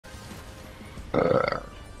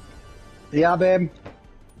Yeah, babe.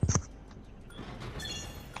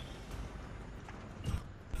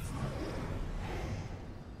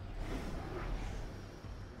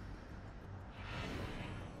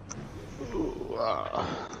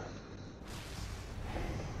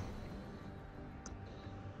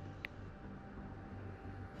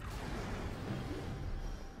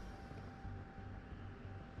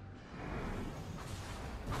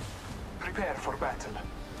 Prepare for battle.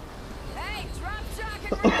 Hey, drop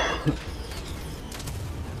jacket ready!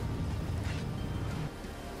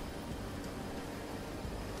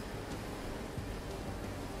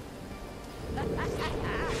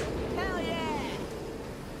 Hell yeah!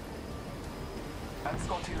 At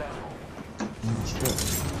Scotty level. Oh, shit.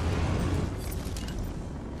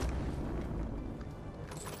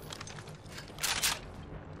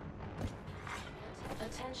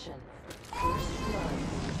 Attention. First blood.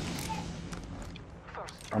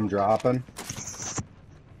 I'm dropping.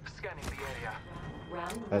 Scanning the area.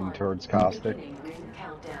 Round Heading one. towards Caustic. Beginning ring I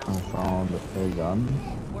countdown. found a gun.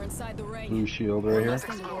 We're inside the ring. Blue shield right here.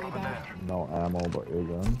 Nothing to worry about. No ammo, but a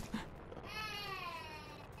gun.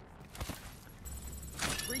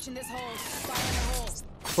 Reaching this hole. Fire in the hole.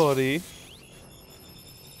 Buddy.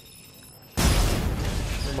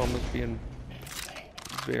 Your mom is being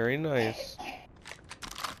very nice.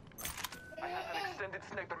 I have an extended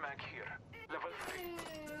sniper mag here. Level 3.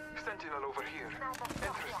 Sentinel over here.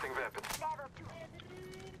 Interesting weapon.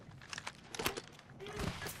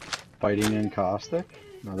 Fighting in Caustic.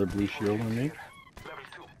 Another blue shield on me. Level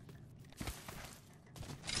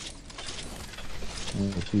 2.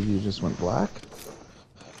 And the TV just went black.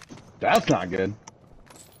 That's not good.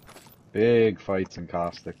 Big fights in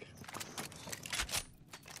Caustic.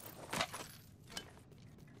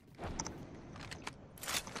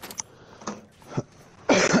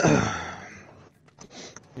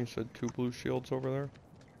 You said 2 blue shields over there?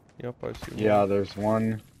 Yep, I see one. Yeah, there's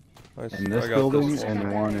one I see, in this I got building this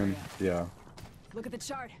and one in, yeah. Look at the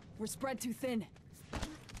chart. We're spread too thin.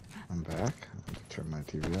 I'm back. Turn my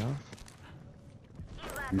TV off.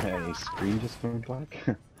 My screen just went black.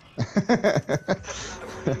 It's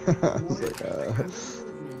like, Movement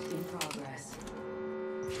in progress.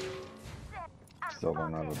 Still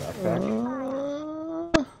don't have a backpack.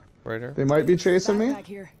 right here. they might be chasing me. Back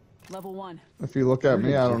here. Level 1. If you look at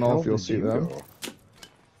me, I don't know if you'll see them.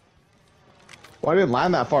 Well, I didn't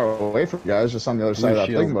land that far away from you guys, just on the other side of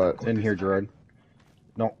that thing, but... In here, Gerard.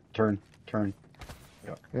 No, turn.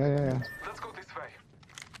 Yeah. Let's go this way.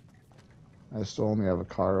 I still only have a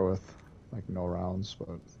car with, like, no rounds, but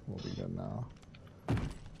we'll be good now.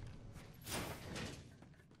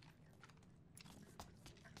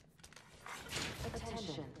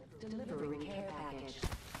 Attention. Delivering care package.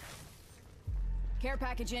 Care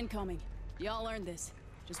package incoming. Y'all earned this.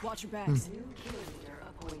 Just watch your backs. New kill leader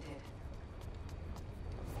appointed.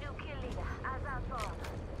 New kill leader, as I thought.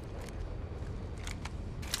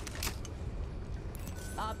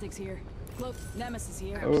 Optics here. Cloak. Nemesis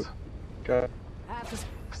here. Oh, okay. Half the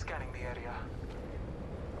Scanning the area.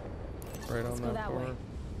 Right Let's on go that that way. door.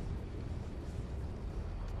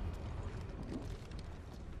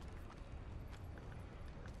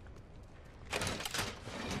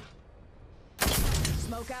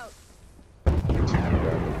 smoke out.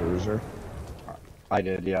 Grab the bruiser. I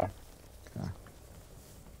did, yeah.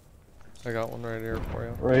 I got one right here for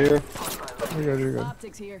you. Right here. You're good, you're good.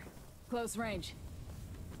 Optics here. Close range.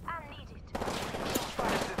 I need it.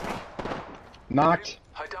 Knocked.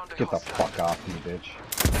 Hide down the Get the hostile. fuck off me, bitch.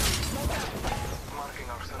 Marking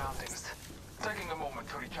our surroundings. Taking a moment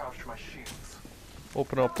to recharge my shields.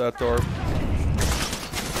 Open up that door.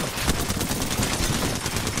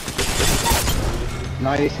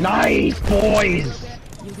 Nice, boys!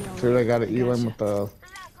 Dude, I got an Elam with the...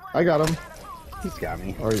 I got him. He's got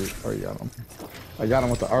me. Or you got him. I got him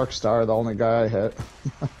with the Arc Star, the only guy I hit.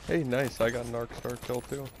 Hey, nice. I got an Arc Star kill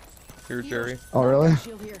too. Here, Jerry. Oh, really?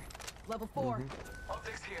 Shield here. Level 4.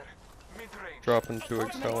 Optics here. Mid-range. Dropping 2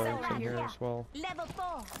 accelerants in here as well. Level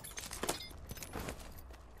 4.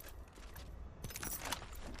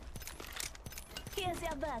 Here's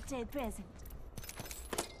your birthday present.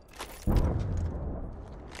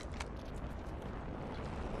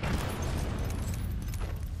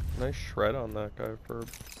 Nice shred on that guy, Ferb.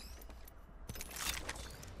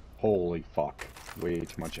 Holy fuck. Way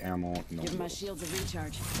too much ammo. No. Give my shields a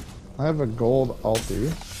recharge. I have a gold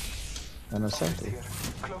ulti and a senti. Here.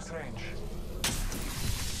 Close range.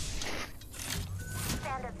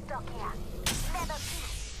 Standard stock here. Level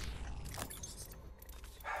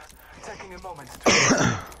 2. Taking a moment to...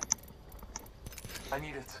 I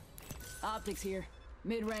need it. Optics here.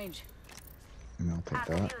 Mid range. And I'll take I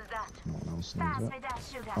can that. use that. Come on, else needs it.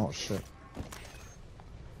 Oh shit.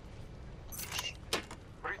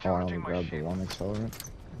 Oh, I only Recharging my grabbed the shield. one accelerant.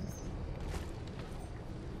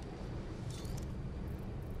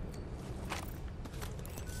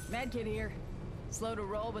 Medkit here. Slow to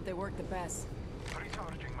roll, but they work the best.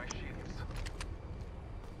 Recharging my shields.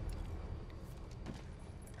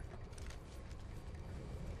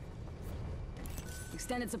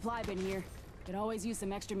 Extended supply bin here. Could always use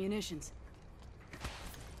some extra munitions.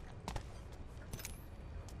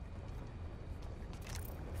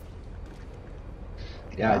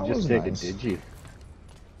 Yeah, That just was take nice. a digi.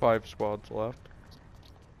 5 squads left.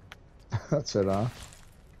 That's it, huh?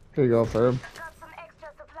 Here you go, Ferb. Got some extra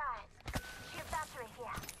supplies. Shield battery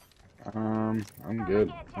here. I'm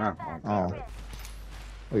good. Ah, Oh.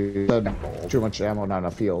 Well, you said too much ammo, not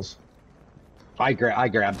enough heals. I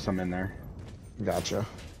grabbed some in there. Gotcha.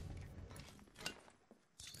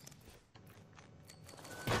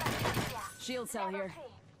 Shield cell here.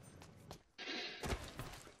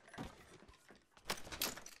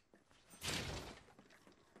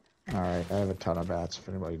 Alright, I have a ton of bats if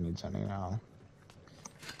anybody needs any now.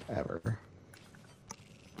 Ever.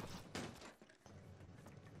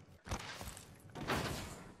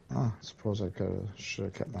 Oh, I suppose I should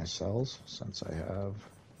have kept my cells since I have.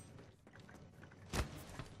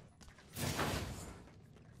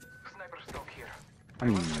 Sniper stock here. I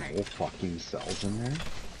mean, no fucking cells in there.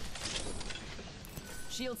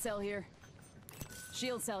 Shield cell here.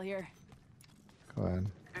 Shield cell here. Go ahead.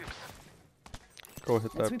 Go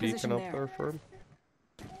hit Let's that beacon reposition up there. there, Ferb.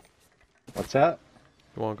 What's that?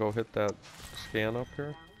 You wanna go hit that scan up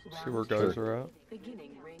here? See where guys are at?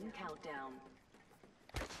 Beginning ring countdown.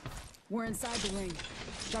 We're inside the ring.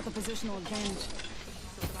 Got the positional advantage.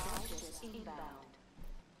 Survivors inbound.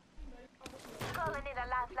 Calling in a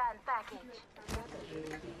lifeline package.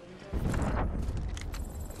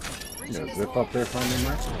 You gonna zip up there for me,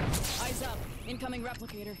 Mark? Eyes up. Incoming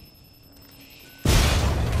replicator.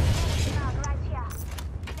 Dog right here.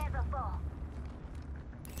 Never fall.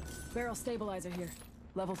 Barrel stabilizer here.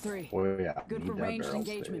 Level 3. Oh yeah. Good need for that ranged barrel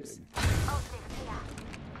engagements. stayed. Optics here.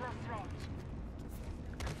 Close range.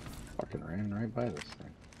 Fucking ran right by this thing.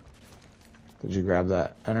 Did you grab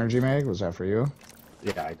that energy mag? Was that for you?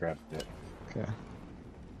 Yeah, I grabbed it. Okay.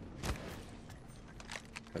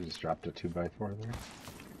 I just dropped a 2x4 there.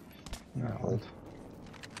 Yeah, Yeah, hold.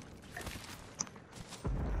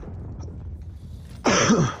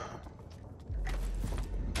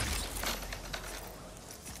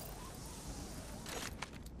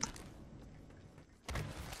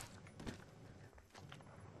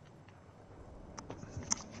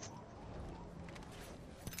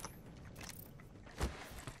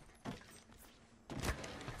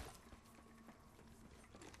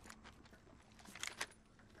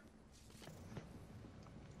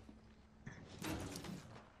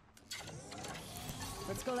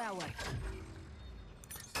 Let's go that way.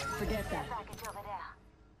 Forget that. Package over there.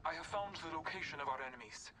 I have found the location of our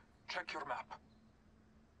enemies. Check your map.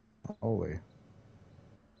 Holy.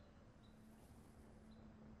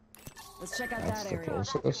 Let's check out That's that the area.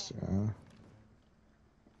 closest, yeah.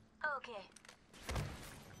 Okay.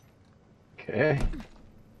 Okay.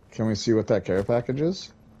 Can we see what that care package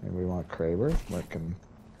is? Maybe we want Kraber? What can...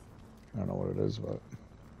 I don't know what it is, but...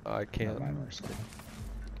 I can't. Never mind, we're just kidding.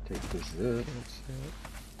 Take this zip. Can't see it.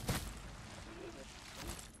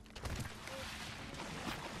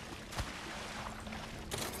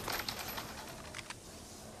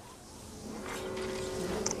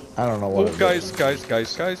 I don't know what Oh, it is.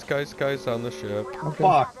 guys on the ship. Okay.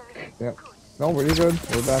 Fuck. Yep. No, but you're good.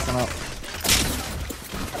 We're backing up.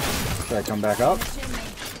 Should I come back up?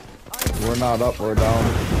 We're not up, we're down.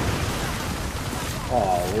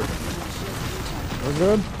 Oh, We're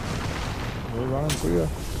good. We're running to you.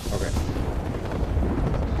 okay.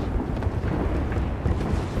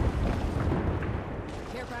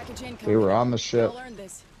 Care package incoming. We were on the ship. Y'all earned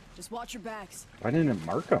this. Just watch your backs. Why didn't it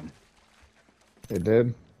mark them? It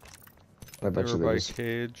did. I They bet were you they by just...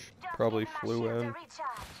 cage. Probably Just flew giving my in. shield a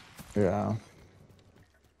recharge. Yeah.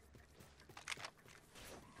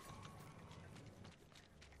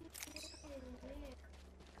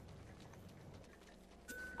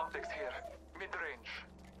 Optics here. Mid-range.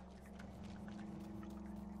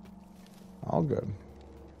 All good.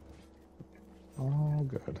 All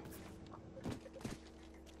good.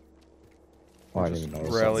 Oh, I didn't even notice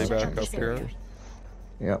that. Rally Let's back change up here. characters.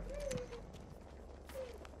 Yep.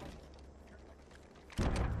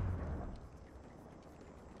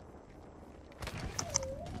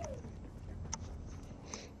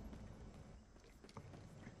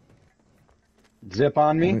 Zip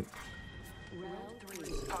on me. Mm.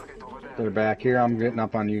 Target over there. They're back here. I'm getting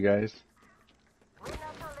up on you guys.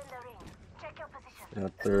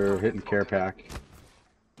 Yep, they're hitting care pack.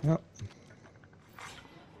 Yep.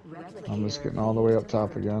 I'm just getting all the way up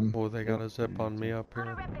top again. Oh, they got a zip on me up here.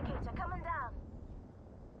 Replicator coming down.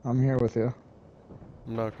 I'm here with you.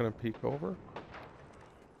 I'm not gonna peek over.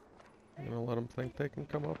 I'm gonna let them think they can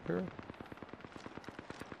come up here.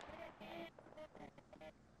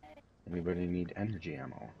 Anybody need energy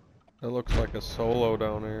ammo? It looks like a solo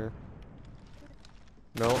down here.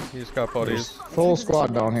 No, he's got buddies. Full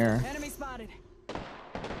squad down here. Enemy spotted.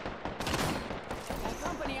 Got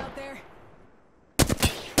company out there.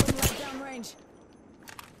 Putting light down range.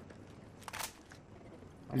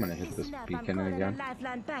 I'm gonna hit this beacon again.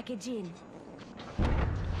 Lifeline package in.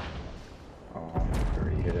 Oh,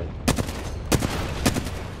 already hit it.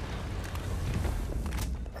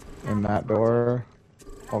 In that door.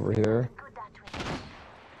 Over here. Good that way.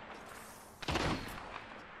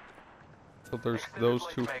 So there's those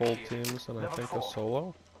two full teams and I think a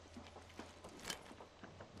solo.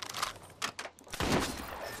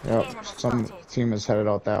 Yep, some team is headed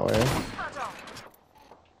out that way.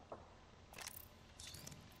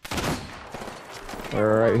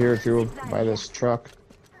 They're right here too, by this truck.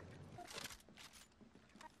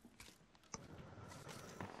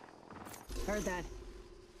 Heard that.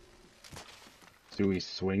 Do we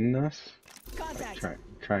swing this? Contact.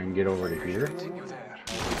 Try and get over to here?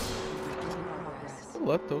 I'll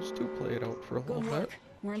let those two play it out for a little Good bit. work.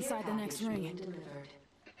 We're inside the next ring.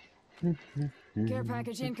 Care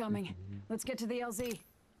package incoming. Let's get to the LZ.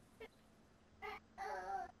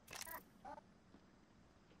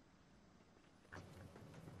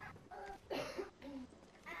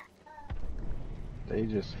 They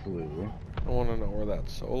just flew. I want to know where that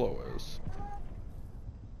solo is.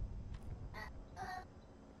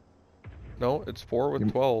 No, it's 4 with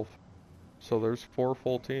 12. So there's 4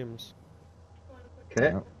 full teams.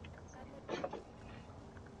 Okay. Yep.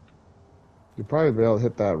 You'll probably be able to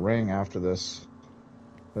hit that ring after this,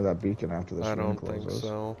 or that beacon after this I ring don't closes. think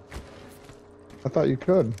so. I thought you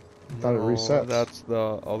could. I thought it No, resets. that's the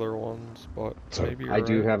other ones, but So, maybe you're I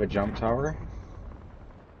do right. have a jump tower.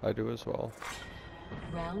 I do as well.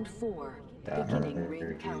 Round 4. Yeah, Beginning you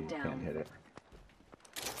ring can't countdown. hit it.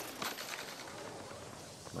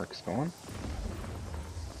 Mark's going.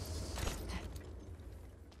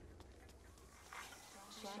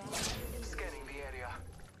 Scanning the area.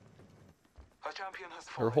 A champion has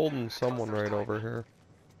They're fallen. holding someone right over here.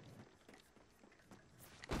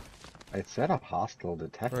 I set up hostile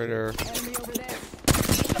detector. Right there. Enemy over there.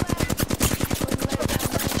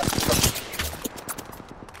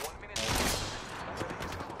 1 minute.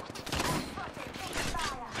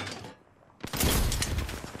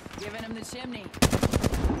 Giving him the chimney.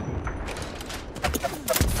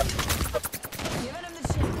 Giving him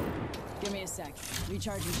the chimney. Give me a sec.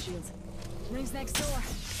 Recharging shields. Rings next door.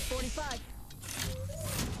 45.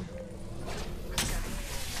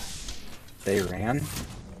 They ran.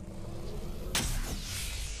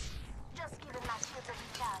 Just giving my shield a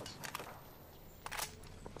recharge.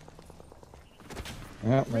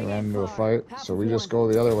 Yeah, they ran into a fight, so we just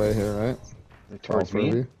go the other way here, right? Towards Oh,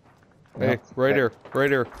 me. Furby. Hey, right here, right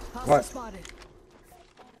here. Hostile What? spotted.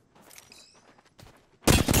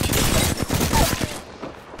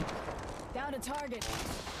 Down to target.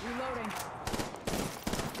 Reloading.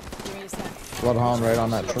 Give me a sec. Bloodhound right on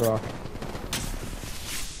that truck.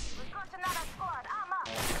 We've got another squad. I'm up.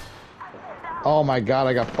 Oh my god,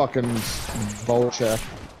 I got fucking bow check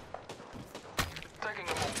Taking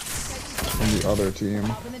a move. from the other team.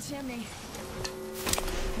 Up in the chimney.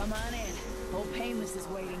 Come on in. Old Painless is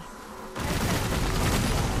waiting.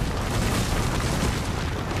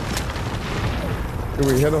 Did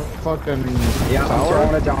we hit a fucking Yeah, I'm tower?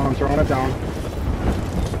 throwing it down. I'm throwing it down.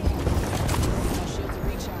 My shields are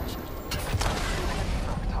recharged.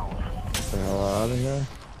 Get the hell out of here.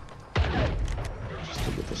 Just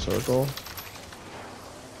to get the circle.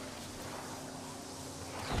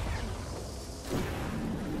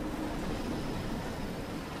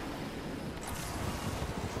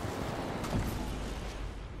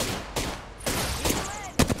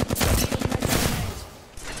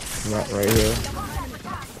 Right here.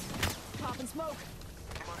 Pop and smoke.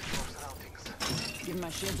 Give my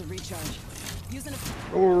shields a recharge. Using a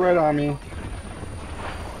Oh, right on me.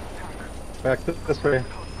 Back this way.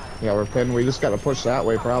 Yeah, we're pinned. We just gotta push that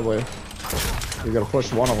way, probably. We gotta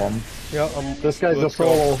push one of them. Yeah, This guy's a let's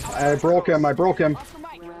go. solo. I broke him. I broke him. Oscar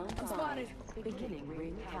Mike. Round I'm 5. spotted. Beginning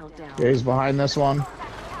ring countdown. Yeah, he's behind this one.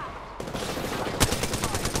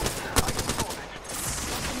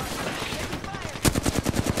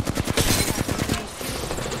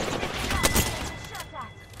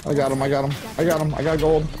 I got him, I got him, I got him, I got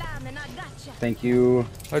gold. Lamb and I gotcha. Thank you.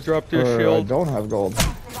 I dropped your I shield. don't have gold.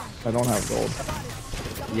 I don't have gold.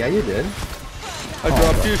 Yeah, you did. I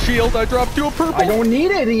dropped you a shield. I dropped you a purple. I don't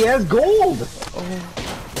need it. He has gold.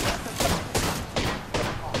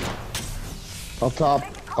 Up top,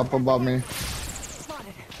 up above me.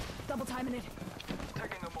 Spotted. Double timing it.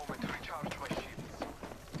 Taking a moment to recharge my shields.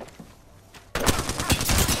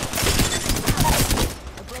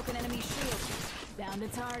 A broken enemy shield. Down to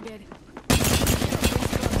target.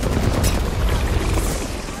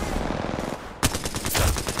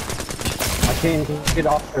 I can't get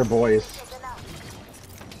off there, boys.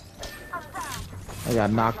 I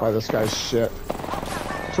got knocked by this guy's shit.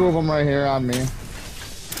 Two of them right here on me.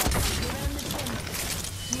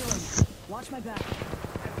 Healing. Watch my back.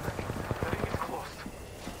 The ring is closed.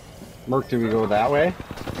 Merc, do we go that way?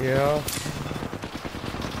 Yeah.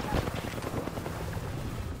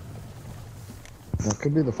 That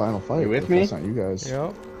could be the final fight. You with if me? That's not you guys.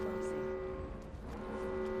 Yeah.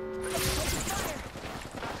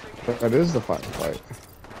 That is the final fight.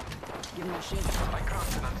 Give me a shield. I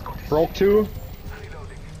cracked an unscottish. Broke 2. Reloading.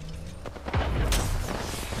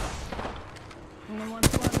 Only one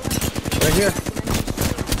squad left. Right here.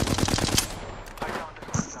 I downed a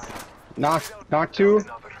good guy. Knock 2.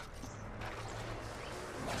 Another.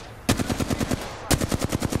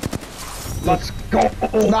 Let's go.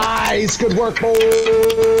 Nice! Good work,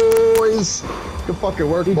 boys! Good fucking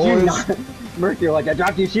work, Did you boys. not? Merc, you're like, I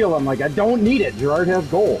dropped you a shield. I'm like, I don't need it. Gerard has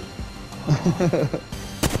gold.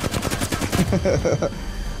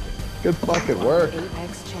 Good fucking work.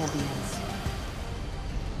 Apex champions.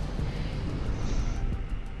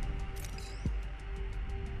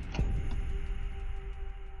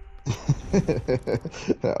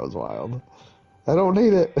 That was wild. I don't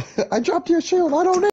need it. I dropped your shield. I don't need it.